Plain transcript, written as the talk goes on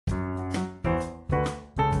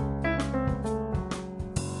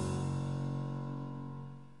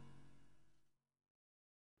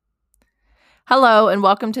Hello, and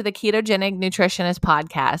welcome to the Ketogenic Nutritionist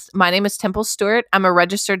Podcast. My name is Temple Stewart. I'm a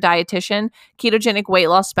registered dietitian, ketogenic weight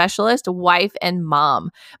loss specialist, wife, and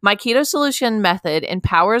mom. My keto solution method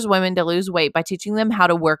empowers women to lose weight by teaching them how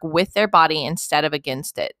to work with their body instead of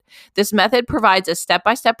against it. This method provides a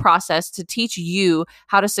step-by-step process to teach you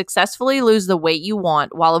how to successfully lose the weight you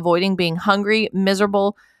want while avoiding being hungry,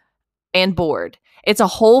 miserable, and bored. It's a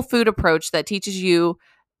whole food approach that teaches you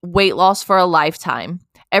weight loss for a lifetime.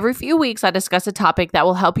 Every few weeks, I discuss a topic that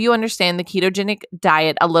will help you understand the ketogenic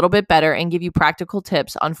diet a little bit better and give you practical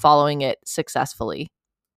tips on following it successfully.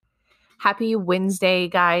 Happy Wednesday,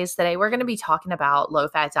 guys. Today, we're going to be talking about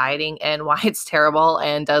low-fat dieting and why it's terrible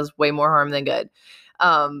and does way more harm than good.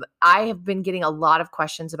 I have been getting a lot of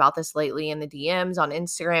questions about this lately in the DMs on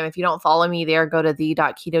Instagram. If you don't follow me there, go to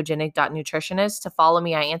the.ketogenic.nutritionist to follow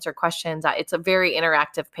me. I answer questions. It's a very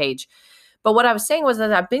interactive page. But what I was saying was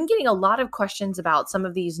that I've been getting a lot of questions about some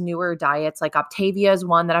of these newer diets, like Optavia is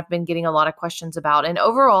one that I've been getting a lot of questions about. And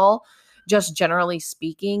overall, just generally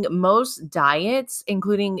speaking, most diets,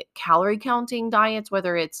 including calorie counting diets,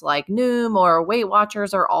 whether it's like Noom or Weight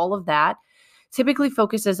Watchers or all of that, typically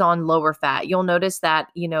focuses on lower fat. You'll notice that,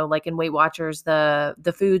 like in Weight Watchers,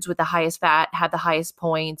 the foods with the highest fat have the highest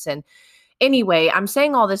points. And anyway, I'm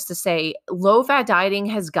saying all this to say low-fat dieting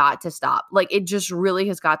has got to stop. Like, it just really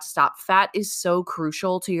has got to stop. Fat is so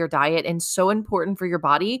crucial to your diet and so important for your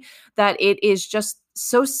body that it is just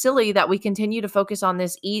so silly that we continue to focus on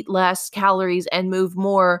this eat less calories and move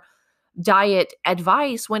more diet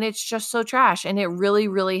advice when it's just so trash. And it really,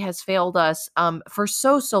 really has failed us for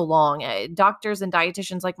so long. Doctors and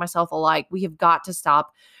dietitians like myself alike, we have got to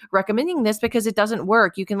stop recommending this because it doesn't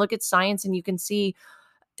work. You can look at science and you can see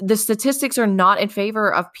the statistics are not in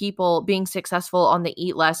favor of people being successful on the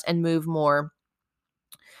eat less and move more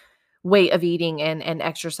way of eating and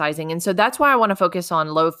exercising. And so that's why I want to focus on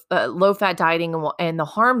low fat dieting and the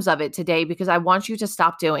harms of it today, because I want you to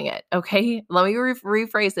stop doing it. Okay. Let me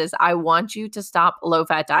rephrase this. I want you to stop low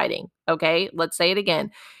fat dieting. Okay. Let's say it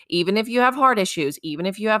again. Even if you have heart issues, even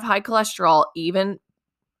if you have high cholesterol, even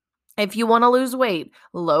if you want to lose weight,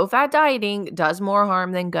 low fat dieting does more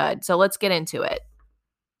harm than good. So let's get into it.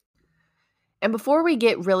 And before we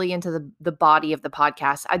get really into the body of the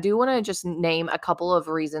podcast, I do want to just name a couple of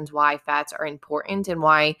reasons why fats are important and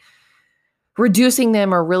why reducing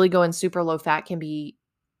them or really going super low fat can be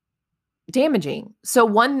damaging. So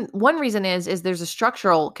one reason is there's a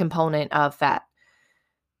structural component of fat.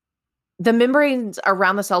 The membranes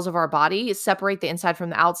around the cells of our body separate the inside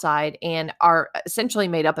from the outside and are essentially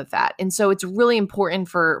made up of fat. And so it's really important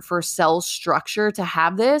for cell structure to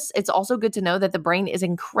have this. It's also good to know that the brain is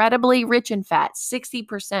incredibly rich in fat,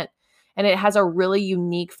 60%. And it has a really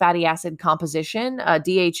unique fatty acid composition.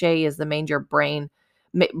 DHA is the major brain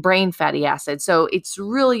fatty acid. So it's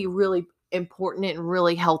really, really important and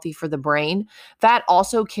really healthy for the brain. Fat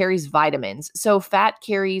also carries vitamins. So fat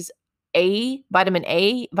carries vitamin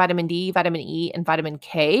A, vitamin D, vitamin E, and vitamin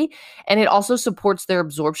K. And it also supports their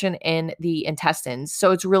absorption in the intestines.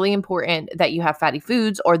 So it's really important that you have fatty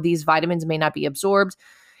foods, or these vitamins may not be absorbed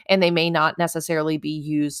and they may not necessarily be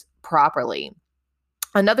used properly.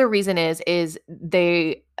 Another reason is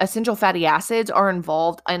the essential fatty acids are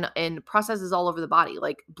involved in processes all over the body,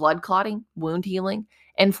 like blood clotting, wound healing,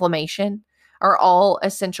 inflammation, are all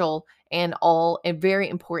essential and all very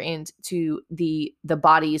important to the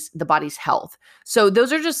body's health. So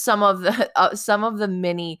those are just some of the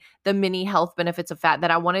many health benefits of fat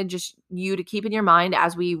that I wanted just you to keep in your mind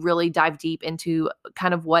as we really dive deep into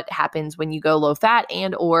kind of what happens when you go low fat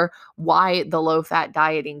and or why the low fat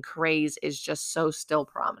dieting craze is just so still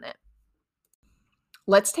prominent.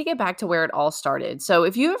 Let's take it back to where it all started. So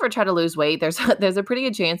if you ever try to lose weight, there's a pretty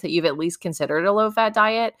good chance that you've at least considered a low fat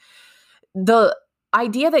diet. The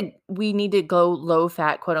idea that we need to go low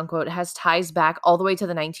fat, quote unquote, has ties back all the way to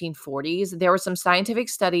the 1940s. There were some scientific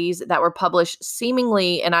studies that were published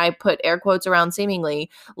seemingly, and I put air quotes around seemingly,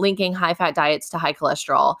 linking high fat diets to high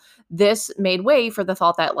cholesterol. This made way for the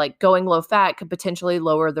thought that like going low fat could potentially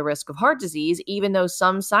lower the risk of heart disease, even though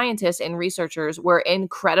some scientists and researchers were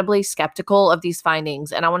incredibly skeptical of these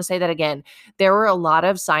findings. And I want to say that again, there were a lot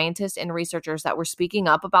of scientists and researchers that were speaking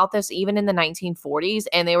up about this even in the 1940s,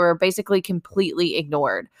 and they were basically completely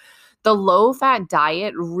ignored. The low-fat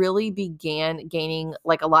diet really began gaining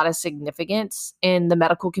like a lot of significance in the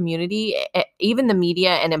medical community, even the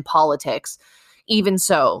media and in politics. Even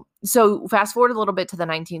so fast forward a little bit to the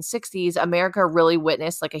 1960s, America really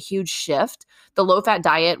witnessed like a huge shift. The low-fat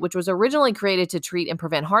diet, which was originally created to treat and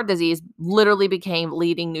prevent heart disease, literally became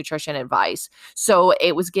leading nutrition advice. So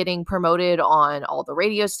it was getting promoted on all the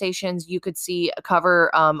radio stations. You could see a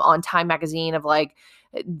cover on Time magazine of like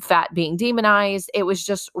fat being demonized. It was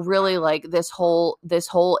just really like this whole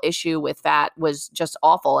issue with fat was just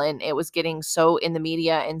awful, and it was getting so in the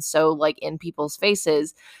media and so like in people's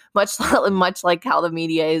faces, much much like how the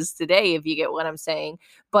media is today, if you get what I'm saying.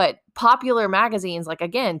 But popular magazines like,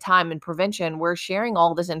 again, Time and Prevention, were sharing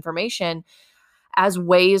all this information as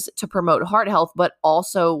ways to promote heart health, but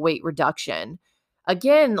also weight reduction.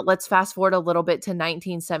 Again, let's fast forward a little bit to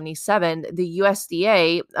 1977. The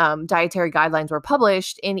USDA dietary guidelines were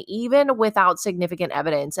published, and even without significant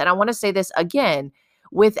evidence, and I want to say this again,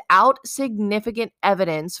 without significant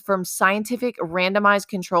evidence from scientific randomized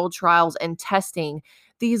controlled trials and testing,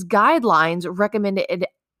 these guidelines recommended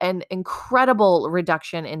an incredible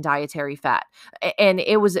reduction in dietary fat. And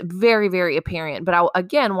it was very, very apparent. But I,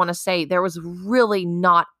 again, want to say there was really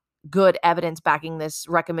not good evidence backing this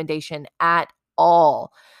recommendation at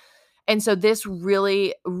all. And so this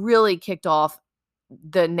really, really kicked off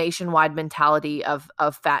the nationwide mentality of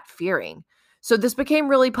fat fearing. So this became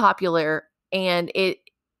really popular, and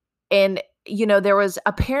there was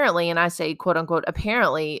apparently, and I say quote unquote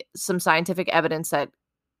apparently, some scientific evidence that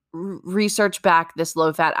research back this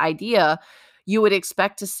low fat idea. You would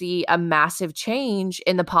expect to see a massive change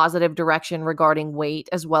in the positive direction regarding weight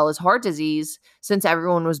as well as heart disease, since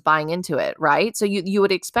everyone was buying into it, right? So you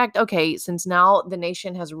would expect, okay, since now the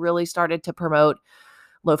nation has really started to promote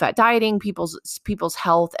low fat dieting, people's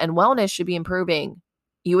health and wellness should be improving.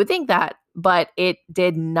 You would think that, but it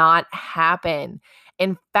did not happen.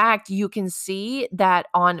 In fact, you can see that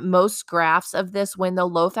on most graphs of this, when the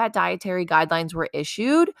low fat dietary guidelines were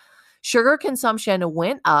issued, sugar consumption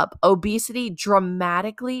went up, obesity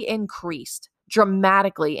dramatically increased,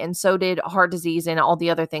 and so did heart disease and all the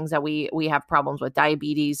other things that we have problems with,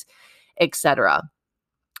 diabetes, etc.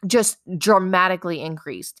 Just dramatically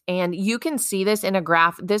increased. And you can see this in a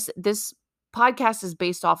graph. This podcast is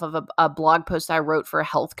based off of a blog post I wrote for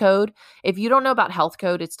Health Code. If you don't know about Health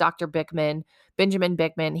Code, it's Dr. Benjamin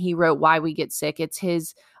Bikman. He wrote Why We Get Sick. It's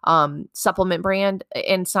his supplement brand,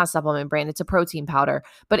 and it's not a supplement brand, it's a protein powder.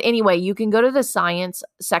 But anyway, you can go to the science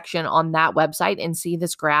section on that website and see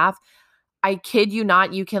this graph. I kid you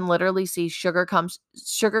not, you can literally see sugar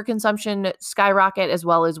consumption skyrocket, as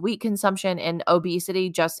well as wheat consumption, and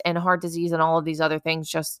obesity and heart disease and all of these other things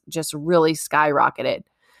just really skyrocketed.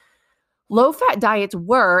 Low-fat diets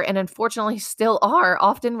were, and unfortunately still are,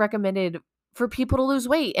 often recommended for people to lose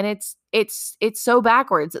weight. And it's so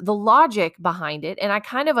backwards. The logic behind it, and I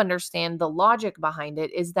kind of understand the logic behind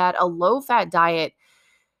it, is that a low-fat diet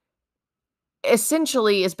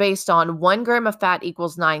essentially is based on 1 gram of fat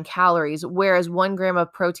equals 9 calories, whereas 1 gram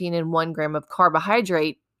of protein and 1 gram of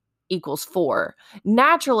carbohydrate equals 4.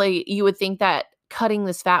 Naturally, you would think that cutting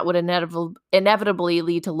this fat would inevitably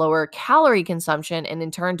lead to lower calorie consumption and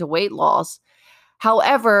in turn to weight loss.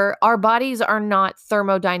 However, our bodies are not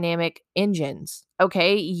thermodynamic engines.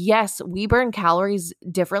 Okay. Yes, we burn calories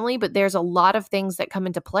differently, but there's a lot of things that come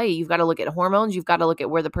into play. You've got to look at hormones. You've got to look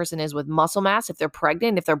at where the person is with muscle mass, if they're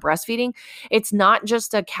pregnant, if they're breastfeeding. It's not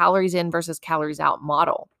just a calories in versus calories out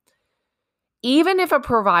model. Even if a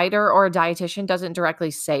provider or a dietitian doesn't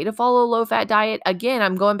directly say to follow a low-fat diet, again,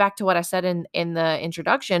 I'm going back to what I said in the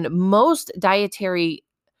introduction, most dietary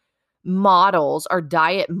models or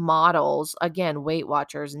diet models, again, Weight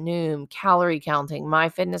Watchers, Noom, calorie counting,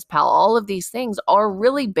 MyFitnessPal, all of these things are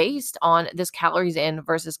really based on this calories in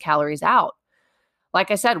versus calories out.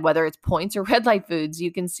 Like I said, whether it's points or red light foods,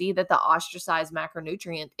 you can see that the ostracized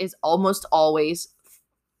macronutrient is almost always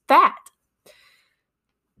fat.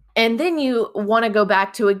 And then you want to go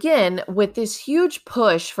back to, again, with this huge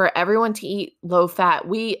push for everyone to eat low fat,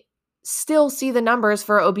 we still see the numbers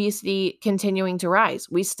for obesity continuing to rise.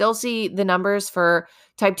 We still see the numbers for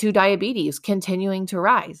type 2 diabetes continuing to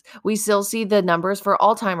rise. We still see the numbers for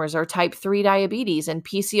Alzheimer's or type 3 diabetes and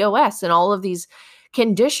PCOS and all of these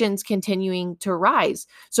conditions continuing to rise.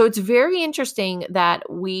 So it's very interesting that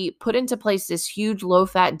we put into place this huge low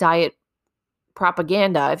fat diet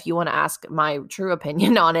propaganda, if you want to ask my true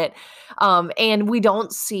opinion on it. And we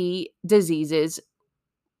don't see diseases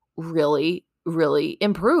really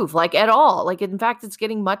improve, like at all. Like, in fact, it's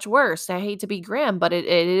getting much worse. I hate to be grim, but it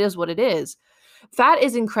is what it is. Fat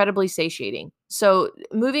is incredibly satiating. So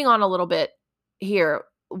moving on a little bit here,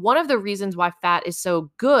 one of the reasons why fat is so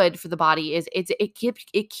good for the body is it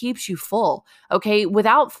keeps you full. Okay.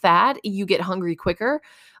 Without fat, you get hungry quicker.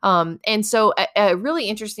 And so a really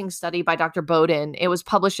interesting study by Dr. Bowden, it was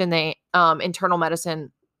published in the Internal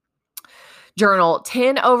Medicine Journal.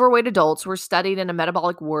 10 overweight adults were studied in a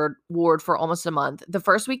metabolic ward for almost a month. The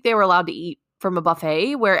first week they were allowed to eat from a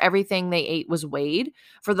buffet where everything they ate was weighed.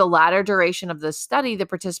 For the latter duration of the study, the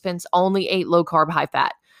participants only ate low carb, high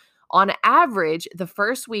fat. On average, the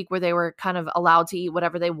first week where they were kind of allowed to eat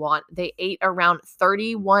whatever they want, they ate around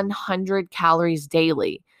 3,100 calories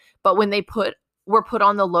daily. But when they were put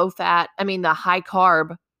on the the high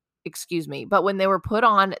carb, but when they were put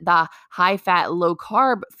on the high fat, low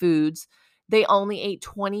carb foods, they only ate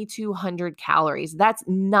 2,200 calories. That's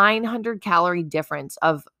 900 calorie difference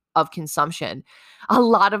of consumption. A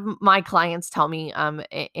lot of my clients tell me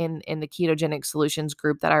in the ketogenic solutions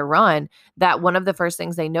group that I run that one of the first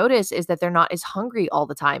things they notice is that they're not as hungry all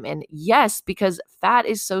the time. And yes, because fat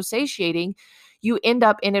is so satiating, you end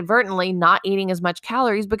up inadvertently not eating as much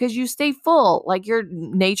calories because you stay full like your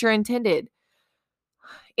nature intended.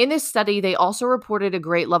 In this study, they also reported a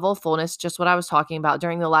great level of fullness, just what I was talking about,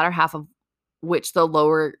 during the latter half of which the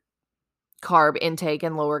lower carb intake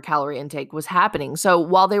and lower calorie intake was happening. So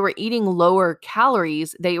while they were eating lower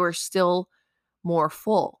calories, they were still more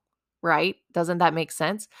full, right? Doesn't that make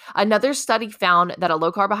sense? Another study found that a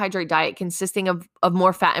low carbohydrate diet consisting of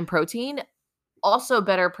more fat and protein also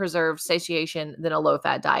better preserves satiation than a low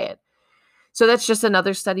fat diet. So that's just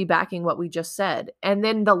another study backing what we just said. And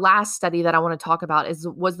then the last study that I want to talk about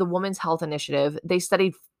was the Women's Health Initiative. They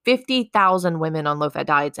studied 50,000 women on low-fat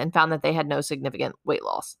diets and found that they had no significant weight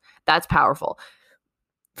loss. That's powerful.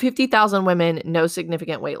 50,000 women, no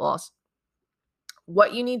significant weight loss.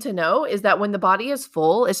 What you need to know is that when the body is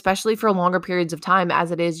full, especially for longer periods of time,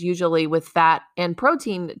 as it is usually with fat and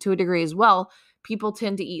protein to a degree as well, people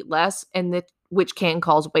tend to eat less, which can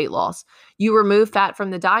cause weight loss. You remove fat from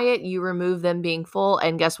the diet, you remove them being full,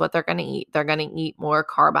 and guess what they're going to eat? They're going to eat more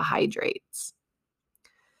carbohydrates.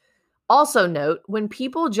 Also note, when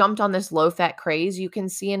people jumped on this low-fat craze, you can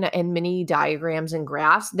see in many diagrams and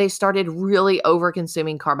graphs, they started really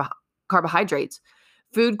over-consuming carbohydrates.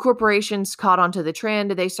 Food corporations caught onto the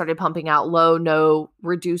trend. They started pumping out low, no,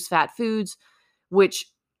 reduced fat foods, which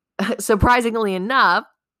surprisingly enough,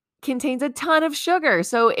 contains a ton of sugar.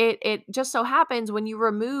 So it just so happens when you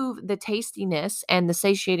remove the tastiness and the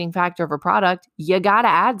satiating factor of a product, you got to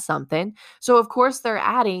add something. So of course they're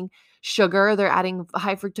adding sugar, they're adding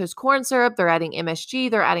high fructose corn syrup, they're adding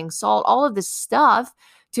MSG, they're adding salt, all of this stuff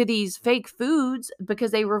to these fake foods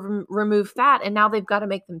because they remove fat and now they've got to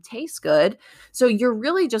make them taste good. So you're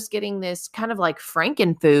really just getting this kind of like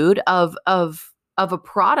Frankenfood of a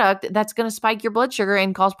product that's going to spike your blood sugar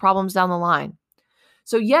and cause problems down the line.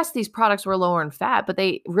 So yes, these products were lower in fat, but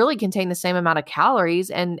they really contain the same amount of calories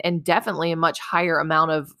and definitely a much higher amount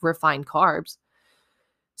of refined carbs.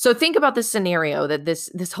 So think about this scenario that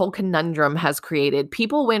this whole conundrum has created.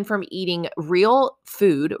 People went from eating real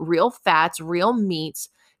food, real fats, real meats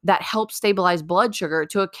that help stabilize blood sugar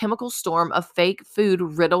to a chemical storm of fake food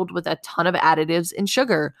riddled with a ton of additives and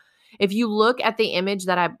sugar. If you look at the image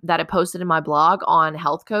that I posted in my blog on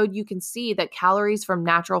Health Code, you can see that calories from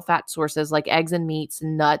natural fat sources like eggs and meats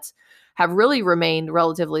and nuts have really remained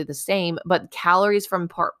relatively the same, but calories from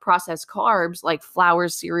processed carbs like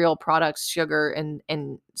flours, cereal products, sugar,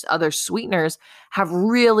 and other sweeteners have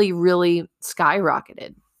really, really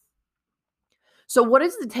skyrocketed. So what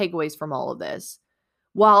is the takeaways from all of this?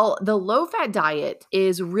 While the low-fat diet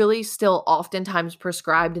is really still oftentimes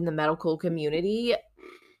prescribed in the medical community,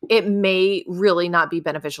 it may really not be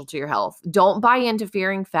beneficial to your health. Don't buy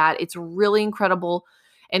interfering fat. It's really incredible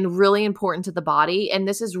and really important to the body. And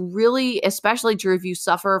this is really especially true if you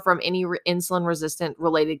suffer from any insulin resistant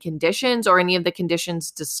related conditions or any of the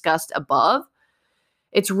conditions discussed above.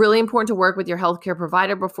 It's really important to work with your healthcare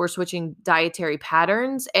provider before switching dietary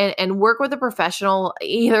patterns and work with a professional,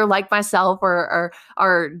 either like myself or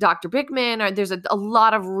Dr. Bickman, or there's a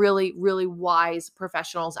lot of really, really wise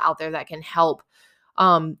professionals out there that can help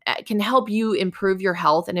you improve your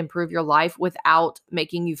health and improve your life without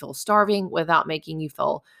making you feel starving, without making you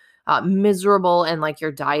feel miserable and like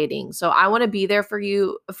you're dieting. So I want to be there for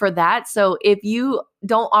you for that. So if you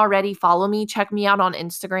don't already follow me, check me out on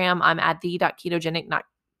Instagram. I'm at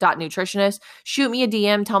the.ketogenic.nutritionist. Shoot me a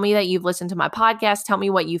DM. Tell me that you've listened to my podcast. Tell me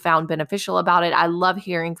what you found beneficial about it. I love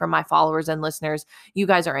hearing from my followers and listeners. You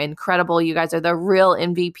guys are incredible. You guys are the real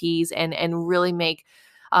MVPs and really make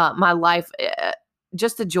my life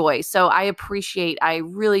just a joy. So I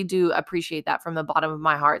really do appreciate that from the bottom of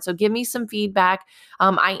my heart. So give me some feedback.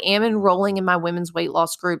 I am enrolling in my women's weight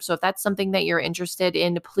loss group. So if that's something that you're interested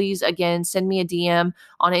in, please, again, send me a DM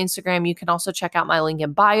on Instagram. You can also check out my link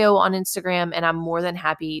in bio on Instagram. And I'm more than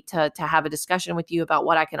happy to have a discussion with you about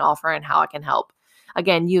what I can offer and how I can help.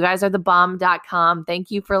 Again, you guys are thebomb.com.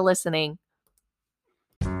 Thank you for listening.